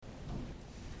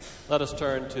Let us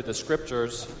turn to the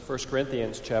Scriptures, 1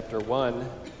 Corinthians chapter 1.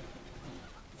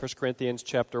 1 Corinthians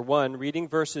chapter 1, reading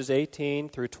verses 18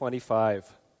 through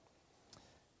 25.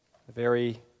 A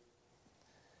very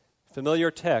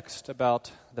familiar text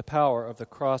about the power of the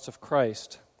cross of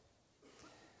Christ.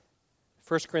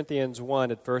 1 Corinthians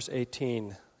 1 at verse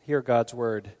 18. Hear God's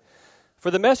word.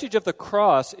 For the message of the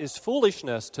cross is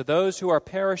foolishness to those who are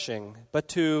perishing, but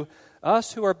to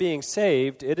us who are being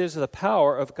saved, it is the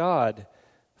power of God.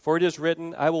 For it is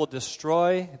written, I will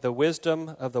destroy the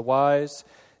wisdom of the wise,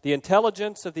 the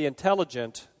intelligence of the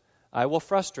intelligent I will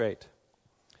frustrate.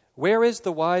 Where is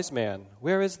the wise man?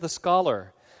 Where is the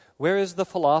scholar? Where is the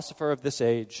philosopher of this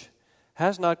age?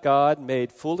 Has not God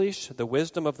made foolish the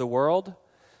wisdom of the world?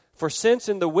 For since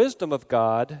in the wisdom of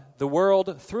God, the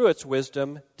world through its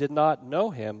wisdom did not know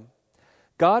him,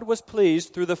 God was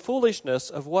pleased through the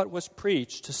foolishness of what was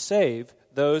preached to save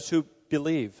those who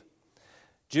believe.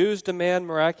 Jews demand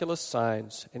miraculous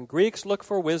signs, and Greeks look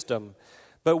for wisdom,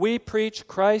 but we preach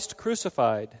Christ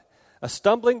crucified, a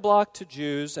stumbling block to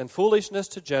Jews and foolishness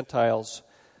to Gentiles.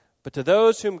 But to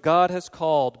those whom God has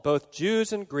called, both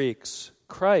Jews and Greeks,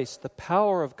 Christ, the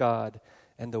power of God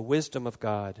and the wisdom of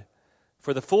God.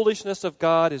 For the foolishness of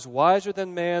God is wiser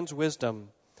than man's wisdom,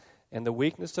 and the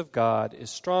weakness of God is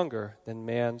stronger than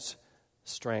man's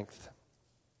strength.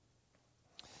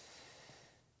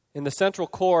 In the central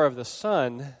core of the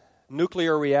sun,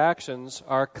 nuclear reactions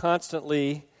are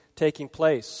constantly taking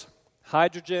place.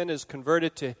 Hydrogen is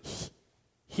converted to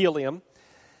helium,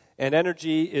 and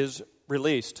energy is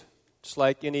released, just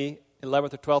like any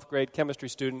 11th or 12th grade chemistry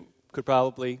student could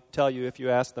probably tell you if you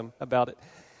asked them about it.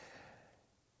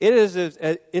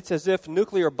 It's as if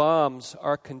nuclear bombs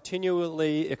are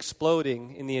continually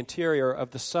exploding in the interior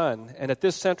of the sun, and at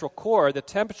this central core, the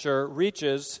temperature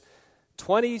reaches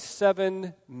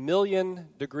 27 million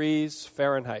degrees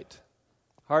Fahrenheit.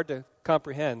 Hard to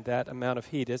comprehend that amount of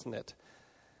heat, isn't it?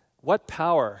 What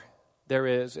power there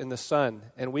is in the sun,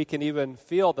 and we can even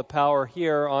feel the power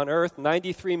here on Earth,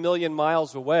 93 million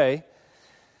miles away.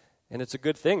 And it's a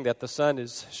good thing that the sun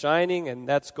is shining and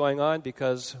that's going on,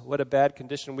 because what a bad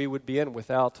condition we would be in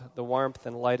without the warmth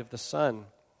and light of the sun.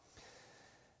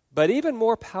 But even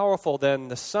more powerful than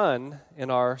the sun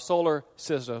in our solar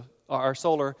system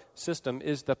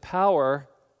is the power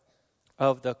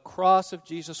of the cross of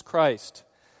Jesus Christ,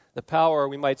 the power,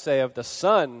 we might say, of the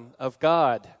Son of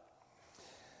God.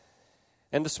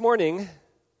 And this morning,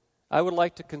 I would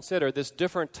like to consider this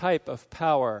different type of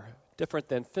power, different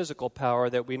than physical power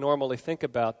that we normally think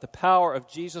about, the power of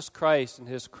Jesus Christ and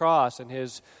his cross and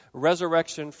his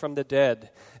resurrection from the dead.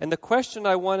 And the question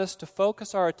I want us to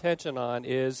focus our attention on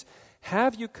is,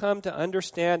 have you come to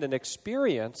understand and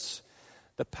experience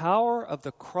the power of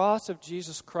the cross of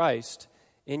Jesus Christ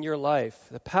in your life,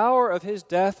 the power of his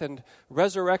death and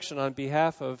resurrection on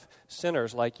behalf of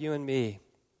sinners like you and me?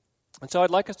 And so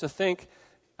I'd like us to think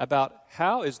about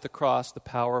how is the cross the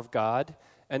power of God,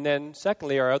 and then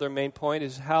secondly, our other main point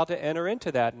is how to enter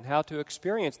into that and how to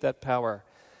experience that power.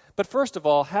 But first of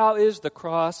all, how is the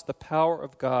cross the power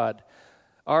of God?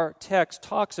 Our text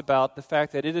talks about the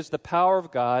fact that it is the power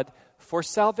of God for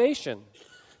salvation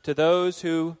to those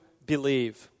who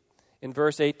believe. In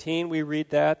verse 18, we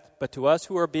read that, but to us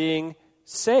who are being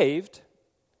saved,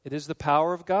 it is the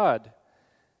power of God.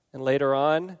 And later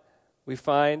on, we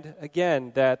find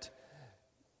again that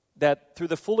through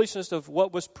the foolishness of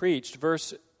what was preached,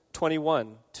 verse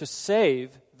 21, to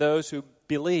save those who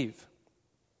believe.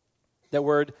 That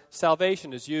word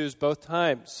salvation is used both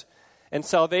times. And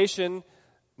salvation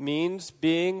means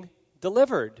being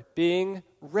delivered, being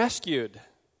rescued.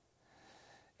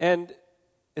 And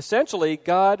essentially,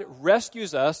 God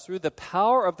rescues us through the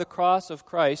power of the cross of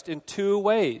Christ in two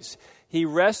ways. He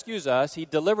rescues us, he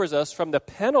delivers us from the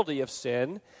penalty of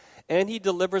sin, and he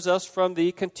delivers us from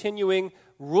the continuing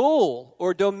rule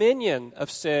or dominion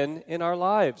of sin in our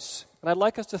lives. And I'd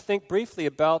like us to think briefly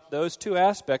about those two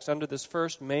aspects under this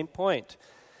first main point.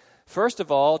 First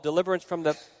of all, deliverance from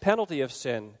the penalty of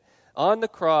sin. On the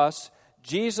cross,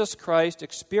 Jesus Christ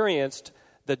experienced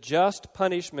the just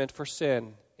punishment for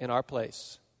sin in our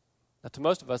place. Now, to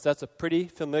most of us, that's a pretty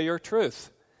familiar truth,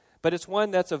 but it's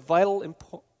one that's of vital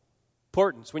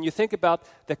importance. When you think about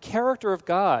the character of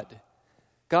God,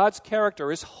 God's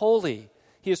character is holy.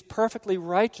 He is perfectly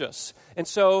righteous. And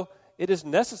so it is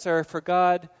necessary for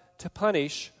God to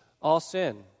punish all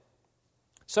sin.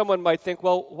 Someone might think,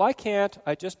 well, why can't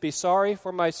I just be sorry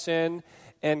for my sin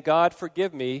and God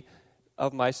forgive me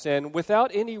of my sin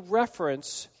without any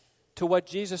reference to what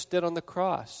Jesus did on the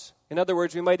cross? In other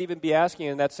words, we might even be asking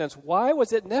in that sense, why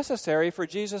was it necessary for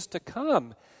Jesus to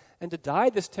come and to die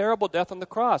this terrible death on the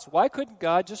cross? Why couldn't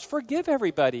God just forgive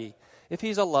everybody if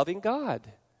he's a loving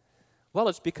God? Well,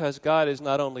 it's because God is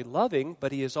not only loving,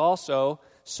 but he is also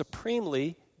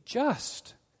supremely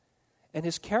just. And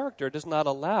his character does not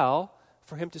allow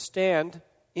for him to stand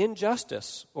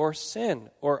injustice or sin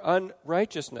or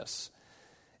unrighteousness.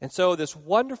 And so this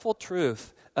wonderful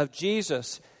truth of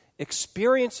Jesus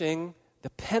experiencing the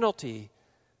penalty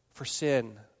for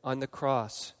sin on the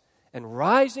cross and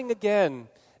rising again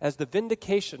as the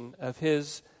vindication of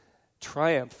his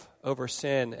triumph over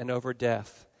sin and over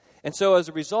death. And so as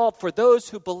a result, for those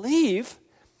who believe,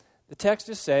 the text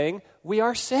is saying, we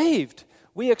are saved.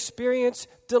 We experience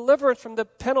deliverance from the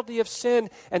penalty of sin,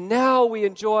 and now we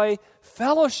enjoy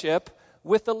fellowship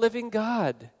with the living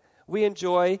God. We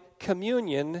enjoy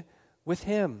communion with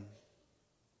him.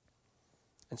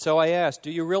 And so I ask, do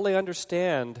you really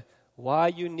understand why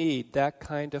you need that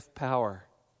kind of power?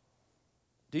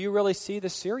 Do you really see the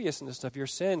seriousness of your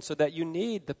sin so that you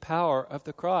need the power of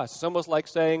the cross? It's almost like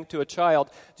saying to a child,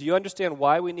 do you understand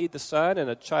why we need the sun? And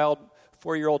a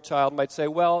 4-year-old child might say,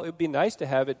 well, it would be nice to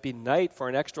have it be night for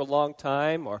an extra long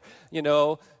time, or,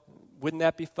 wouldn't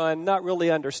that be fun? Not really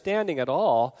understanding at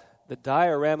all the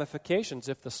dire ramifications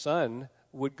if the sun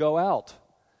would go out.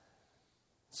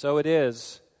 So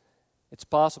it's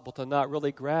possible to not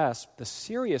really grasp the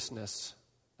seriousness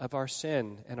of our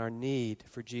sin and our need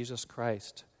for Jesus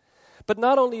Christ. But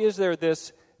not only is there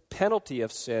this penalty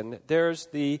of sin, there's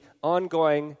the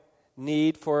ongoing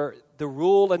need for the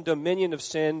rule and dominion of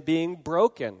sin being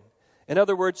broken. In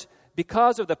other words,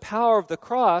 because of the power of the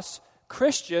cross,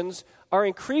 Christians are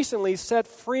increasingly set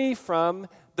free from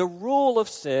the rule of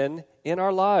sin in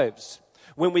our lives.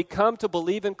 When we come to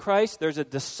believe in Christ, there's a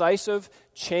decisive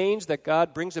change that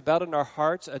God brings about in our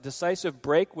hearts, a decisive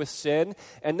break with sin.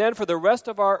 And then for the rest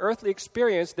of our earthly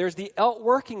experience, there's the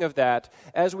outworking of that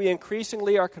as we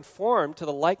increasingly are conformed to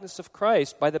the likeness of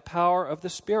Christ by the power of the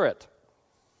Spirit.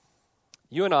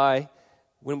 You and I,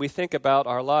 when we think about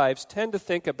our lives, tend to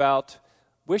think about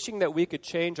wishing that we could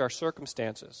change our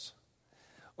circumstances,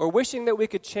 or wishing that we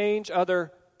could change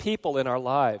other people in our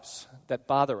lives that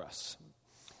bother us.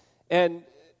 And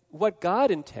what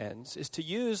God intends is to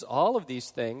use all of these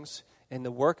things and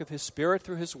the work of his Spirit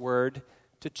through his Word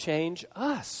to change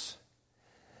us,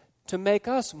 to make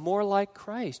us more like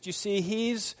Christ. You see,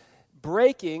 he's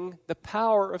breaking the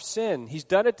power of sin. He's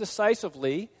done it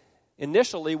decisively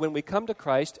initially when we come to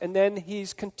Christ, and then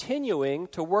he's continuing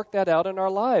to work that out in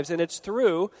our lives. And it's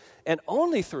through, and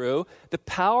only through, the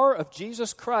power of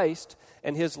Jesus Christ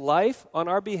and his life on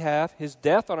our behalf, his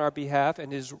death on our behalf,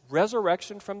 and his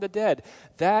resurrection from the dead.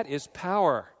 That is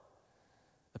power,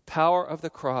 the power of the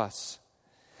cross.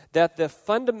 That the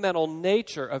fundamental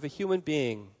nature of a human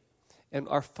being, and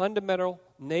our fundamental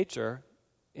nature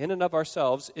in and of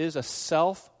ourselves, is a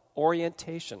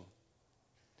self-orientation.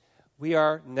 We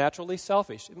are naturally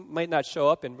selfish. It might not show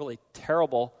up in really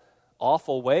terrible,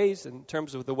 awful ways in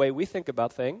terms of the way we think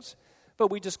about things, but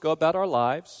we just go about our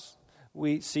lives.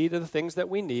 We see to the things that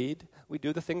we need. We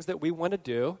do the things that we want to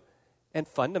do. And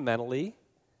fundamentally,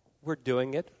 we're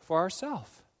doing it for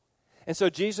ourselves. And so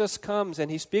Jesus comes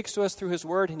and he speaks to us through his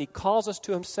word and he calls us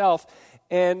to himself.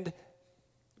 And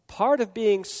part of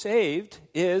being saved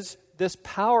is this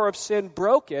power of sin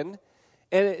broken,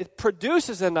 and it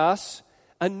produces in us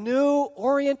a new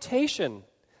orientation.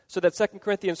 So that 2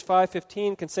 Corinthians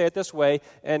 5:15 can say it this way,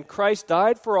 and Christ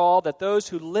died for all, that those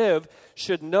who live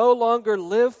should no longer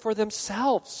live for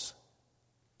themselves.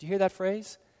 Do you hear that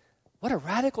phrase? What a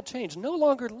radical change. No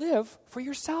longer live for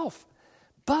yourself,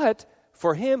 but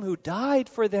for him who died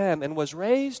for them and was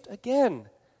raised again.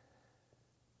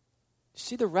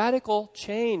 See the radical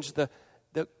change, the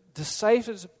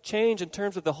decisive change in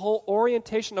terms of the whole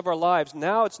orientation of our lives.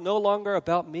 Now it's no longer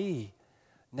about me.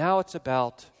 Now it's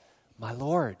about my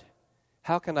Lord.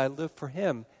 How can I live for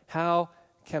him? How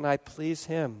can I please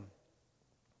him?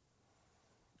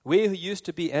 We who used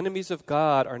to be enemies of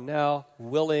God are now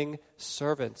willing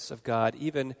servants of God,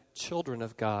 even children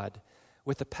of God,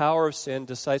 with the power of sin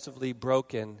decisively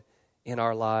broken in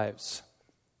our lives.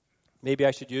 Maybe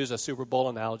I should use a Super Bowl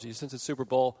analogy since it's Super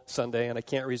Bowl Sunday and I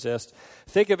can't resist.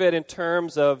 Think of it in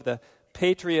terms of the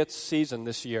Patriots season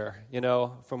this year.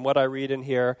 From what I read in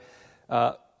here,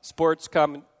 sports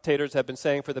commentators have been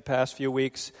saying for the past few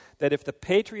weeks that if the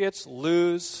Patriots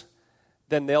lose,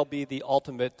 then they'll be the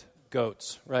ultimate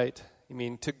GOATs, right? I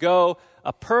mean, to go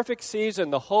a perfect season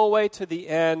the whole way to the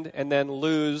end and then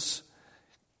lose,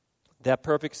 that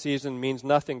perfect season means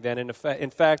nothing then.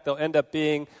 In fact, they'll end up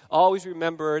being always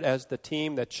remembered as the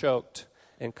team that choked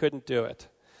and couldn't do it.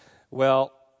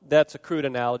 Well, that's a crude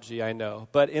analogy, I know.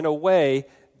 But in a way,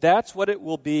 that's what it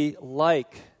will be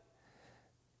like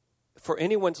for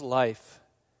anyone's life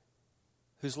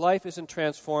whose life isn't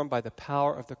transformed by the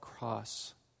power of the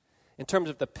cross. In terms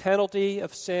of the penalty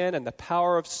of sin and the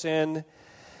power of sin,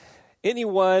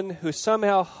 anyone who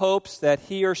somehow hopes that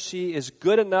he or she is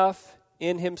good enough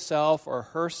in himself or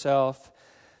herself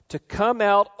to come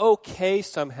out okay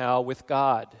somehow with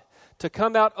God, to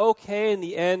come out okay in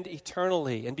the end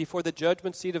eternally and before the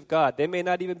judgment seat of God. They may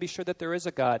not even be sure that there is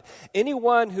a God.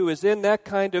 Anyone who is in that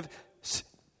kind of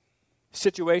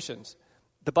situations,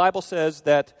 the Bible says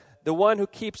that the one who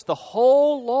keeps the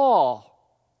whole law,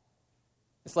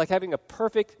 it's like having a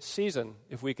perfect season,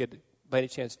 if we could by any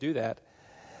chance do that,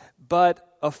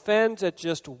 but offends at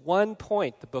just one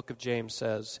point, the book of James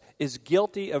says, is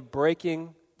guilty of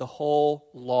breaking the whole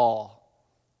law.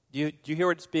 Do you hear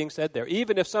what's being said there?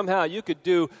 Even if somehow you could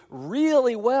do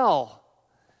really well,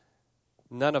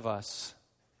 none of us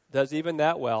does even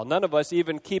that well. None of us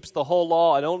even keeps the whole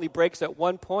law and only breaks at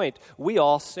one point. We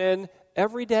all sin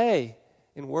every day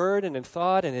in word and in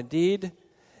thought and in deed.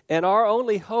 And our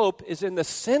only hope is in the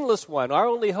sinless one. Our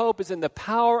only hope is in the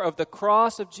power of the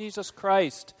cross of Jesus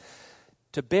Christ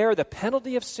to bear the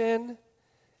penalty of sin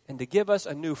and to give us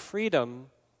a new freedom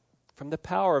from the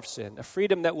power of sin, a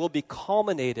freedom that will be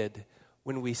culminated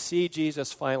when we see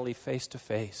Jesus finally face to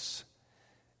face.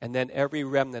 And then every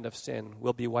remnant of sin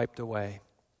will be wiped away.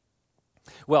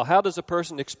 Well, how does a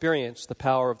person experience the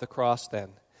power of the cross then?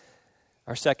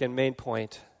 Our second main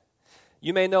point.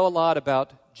 You may know a lot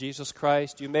about Jesus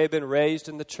Christ. You may have been raised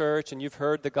in the church and you've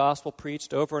heard the gospel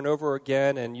preached over and over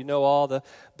again and you know all the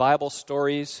Bible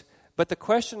stories. But the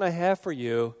question I have for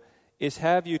you is,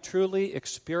 have you truly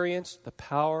experienced the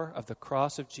power of the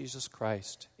cross of Jesus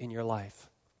Christ in your life?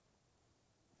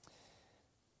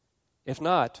 If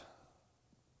not,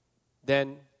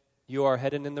 then you are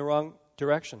headed in the wrong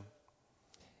direction.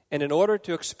 And in order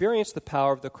to experience the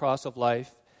power of the cross of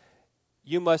life,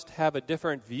 you must have a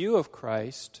different view of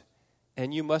Christ,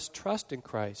 and you must trust in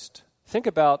Christ. Think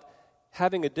about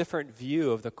having a different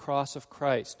view of the cross of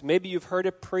Christ. Maybe you've heard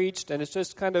it preached, and it's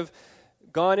just kind of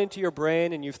gone into your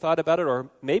brain, and you've thought about it,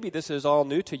 or maybe this is all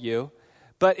new to you.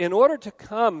 But in order to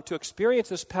come to experience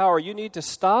this power, you need to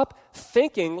stop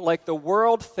thinking like the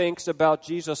world thinks about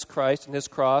Jesus Christ and his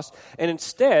cross, and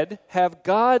instead have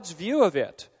God's view of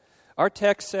it. Our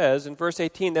text says in verse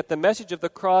 18 that the message of the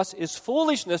cross is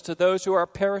foolishness to those who are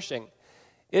perishing.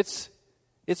 It's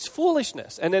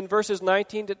foolishness. And then verses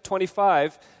 19 to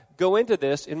 25 go into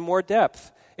this in more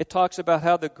depth. It talks about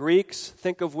how the Greeks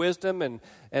think of wisdom and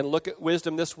look at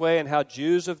wisdom this way, and how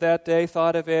Jews of that day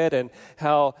thought of it, and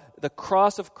how the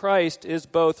cross of Christ is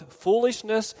both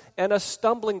foolishness and a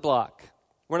stumbling block.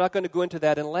 We're not going to go into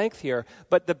that in length here,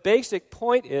 but the basic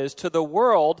point is, to the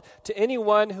world, to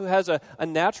anyone who has a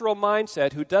natural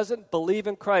mindset, who doesn't believe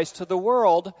in Christ, to the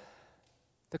world,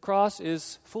 the cross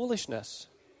is foolishness.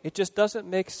 It just doesn't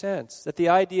make sense. That the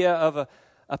idea of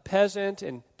a peasant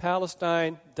in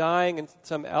Palestine dying in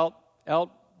some out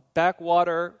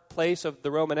backwater place of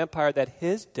the Roman Empire, that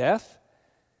his death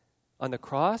on the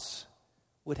cross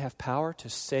would have power to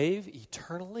save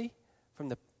eternally from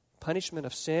the punishment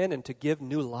of sin and to give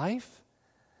new life.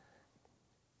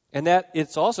 And that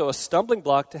it's also a stumbling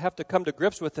block to have to come to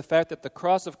grips with the fact that the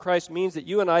cross of Christ means that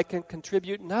you and I can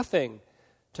contribute nothing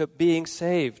to being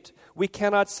saved. We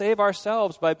cannot save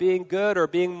ourselves by being good or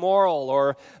being moral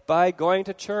or by going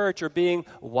to church or being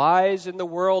wise in the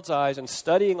world's eyes and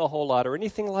studying a whole lot or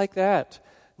anything like that.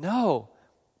 No.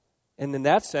 And in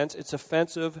that sense, it's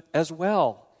offensive as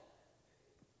well.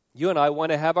 You and I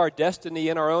want to have our destiny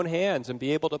in our own hands and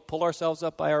be able to pull ourselves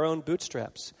up by our own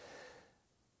bootstraps.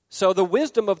 So the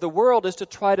wisdom of the world is to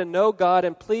try to know God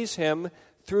and please him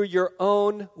through your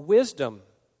own wisdom.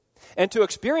 And to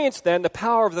experience then the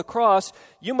power of the cross,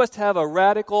 you must have a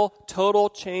radical, total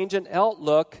change in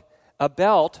outlook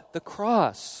about the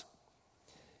cross.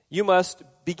 You must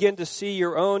begin to see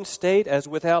your own state as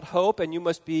without hope, and you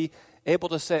must be able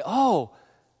to say, oh,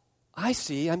 I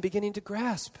see, I'm beginning to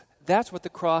grasp. That's what the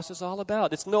cross is all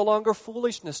about. It's no longer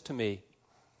foolishness to me.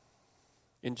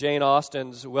 In Jane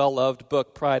Austen's well-loved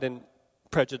book, Pride and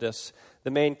Prejudice,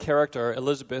 the main character,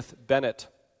 Elizabeth Bennet,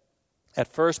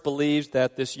 at first believes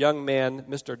that this young man,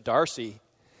 Mr. Darcy,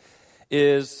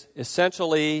 is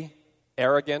essentially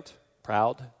arrogant,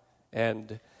 proud,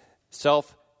 and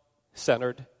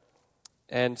self-centered.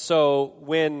 And so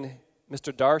when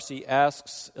Mr. Darcy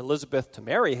asks Elizabeth to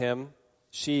marry him,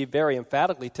 she very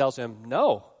emphatically tells him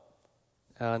no.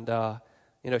 And,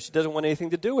 she doesn't want anything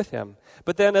to do with him.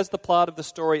 But then as the plot of the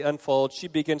story unfolds, she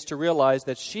begins to realize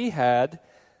that she had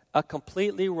a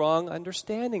completely wrong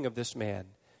understanding of this man.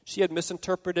 She had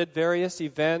misinterpreted various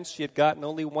events. She had gotten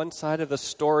only one side of the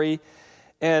story.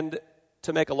 And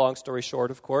to make a long story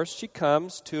short, of course, she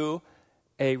comes to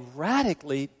a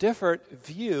radically different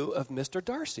view of Mr.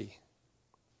 Darcy.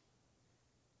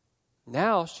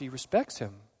 Now she respects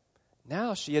him.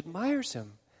 Now she admires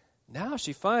him. Now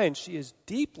she finds she is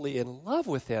deeply in love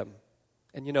with him.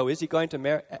 And is he going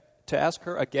to ask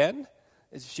her again?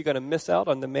 Is she going to miss out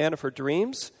on the man of her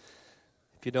dreams?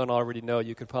 If you don't already know,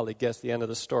 you could probably guess the end of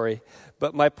the story.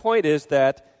 But my point is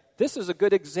that this is a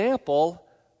good example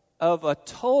of a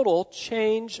total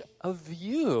change of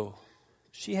view.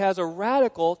 She has a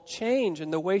radical change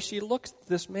in the way she looks at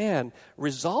this man,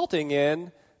 resulting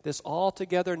in this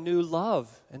altogether new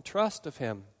love and trust of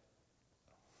him.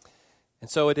 And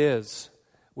so it is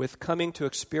with coming to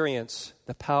experience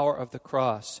the power of the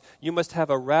cross. You must have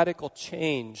a radical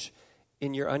change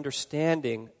in your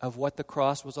understanding of what the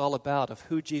cross was all about, of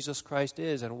who Jesus Christ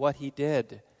is and what he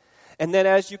did. And then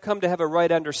as you come to have a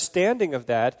right understanding of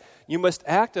that, you must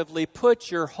actively put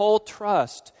your whole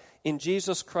trust in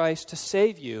Jesus Christ to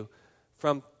save you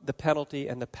from the penalty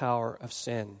and the power of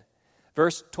sin.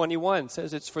 Verse 21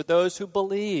 says it's for those who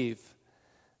believe.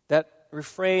 That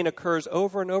refrain occurs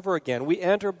over and over again. We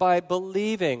enter by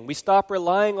believing. We stop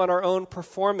relying on our own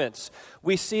performance.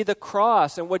 We see the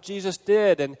cross and what Jesus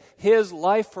did and his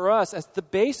life for us as the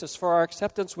basis for our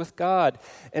acceptance with God.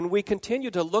 And we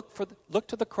continue to look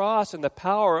to the cross and the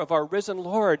power of our risen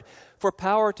Lord for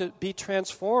power to be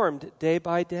transformed day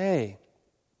by day.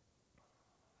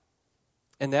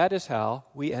 And that is how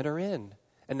we enter in.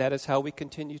 And that is how we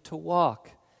continue to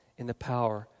walk in the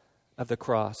power of the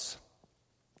cross.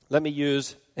 Let me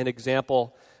use an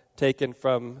example taken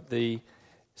from the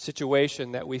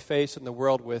situation that we face in the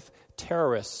world with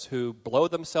terrorists who blow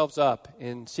themselves up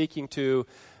in seeking to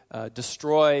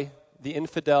destroy the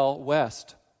infidel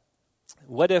West.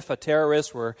 What if a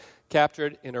terrorist were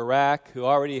captured in Iraq who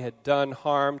already had done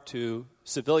harm to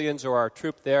civilians or our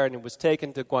troop there and was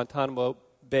taken to Guantanamo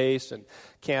base and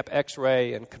Camp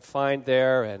X-Ray and confined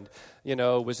there and,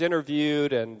 was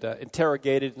interviewed and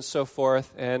interrogated and so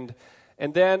forth.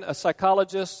 And then a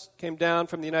psychologist came down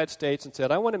from the United States and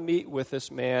said, I want to meet with this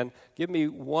man. Give me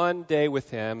one day with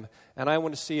him, and I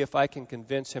want to see if I can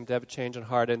convince him to have a change in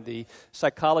heart. And the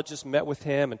psychologist met with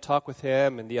him and talked with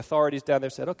him, and the authorities down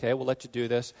there said, okay, we'll let you do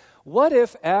this. What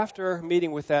if after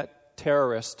meeting with that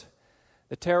terrorist,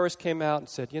 the terrorist came out and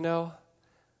said,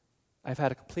 I've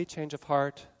had a complete change of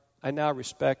heart. I now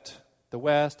respect the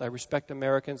West. I respect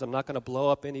Americans. I'm not going to blow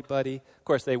up anybody. Of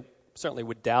course, they certainly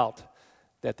would doubt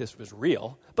that this was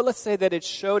real. But let's say that it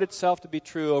showed itself to be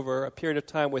true over a period of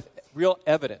time with real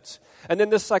evidence. And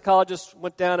then this psychologist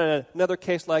went down in another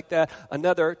case like that.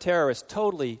 Another terrorist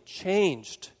totally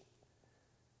changed.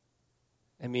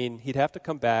 I mean, he'd have to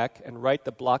come back and write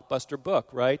the blockbuster book,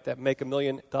 right? That make $1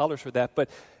 million for that.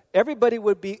 But everybody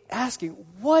would be asking,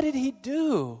 what did he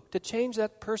do to change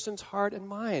that person's heart and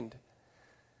mind?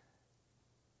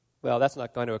 Well, that's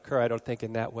not going to occur, I don't think,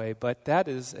 in that way. But that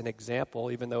is an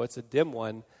example, even though it's a dim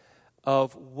one,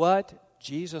 of what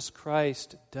Jesus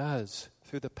Christ does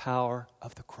through the power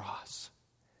of the cross.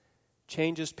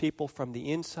 Changes people from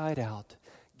the inside out,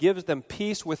 gives them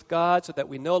peace with God so that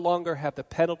we no longer have the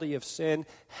penalty of sin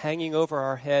hanging over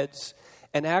our heads,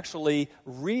 and actually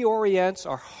reorients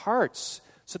our hearts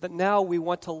so that now we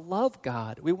want to love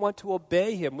God. We want to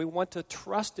obey him. We want to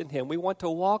trust in him. We want to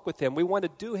walk with him. We want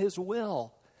to do his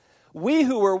will. We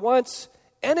who were once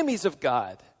enemies of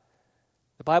God.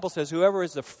 The Bible says whoever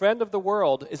is a friend of the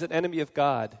world is an enemy of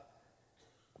God.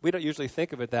 We don't usually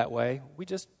think of it that way. We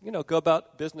just, go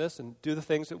about business and do the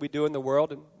things that we do in the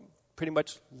world and pretty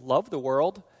much love the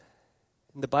world.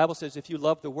 And the Bible says if you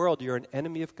love the world, you're an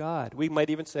enemy of God. We might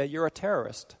even say you're a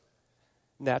terrorist,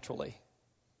 naturally,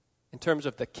 in terms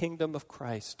of the kingdom of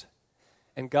Christ.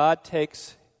 And God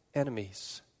takes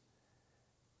enemies,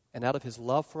 and out of his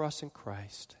love for us in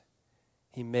Christ,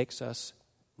 he makes us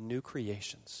new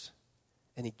creations,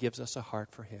 and he gives us a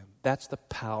heart for him. That's the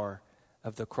power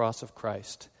of the cross of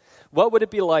Christ. What would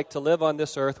it be like to live on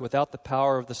this earth without the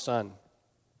power of the sun?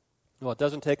 Well, it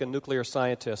doesn't take a nuclear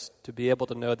scientist to be able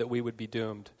to know that we would be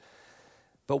doomed.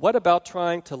 But what about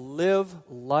trying to live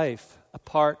life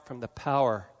apart from the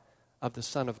power of the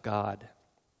Son of God?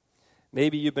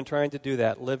 Maybe you've been trying to do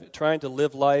that, trying to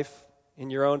live life in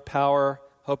your own power,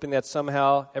 hoping that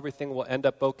somehow everything will end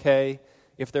up okay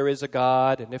if there is a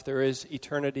God and if there is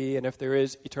eternity and if there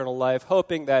is eternal life,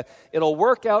 hoping that it'll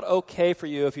work out okay for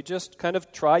you if you just kind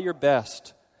of try your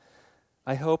best.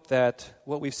 I hope that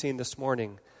what we've seen this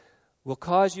morning will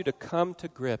cause you to come to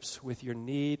grips with your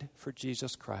need for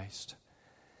Jesus Christ,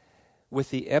 with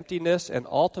the emptiness and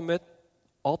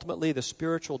ultimately the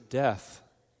spiritual death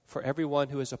for everyone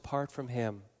who is apart from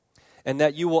him, and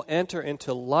that you will enter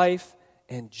into life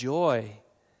and joy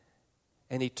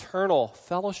and eternal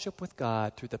fellowship with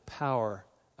God through the power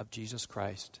of Jesus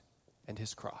Christ and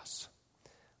his cross.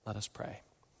 Let us pray.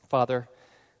 Father,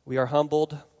 we are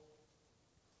humbled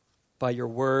by your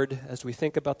word as we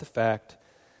think about the fact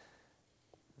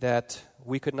that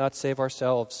we could not save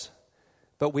ourselves,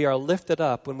 but we are lifted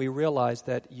up when we realize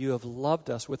that you have loved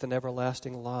us with an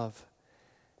everlasting love,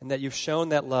 and that you've shown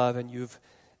that love and you've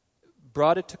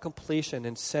brought it to completion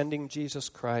in sending Jesus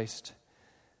Christ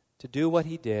to do what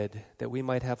he did that we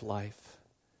might have life.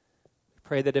 We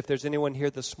pray that if there's anyone here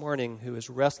this morning who is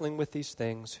wrestling with these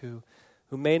things, who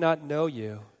may not know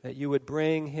you, that you would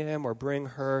bring him or bring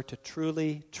her to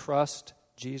truly trust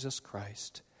Jesus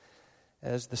Christ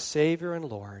as the Savior and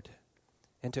Lord,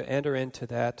 and to enter into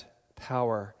that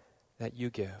power that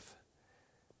you give.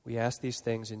 We ask these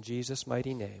things in Jesus'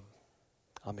 mighty name.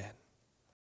 Amen.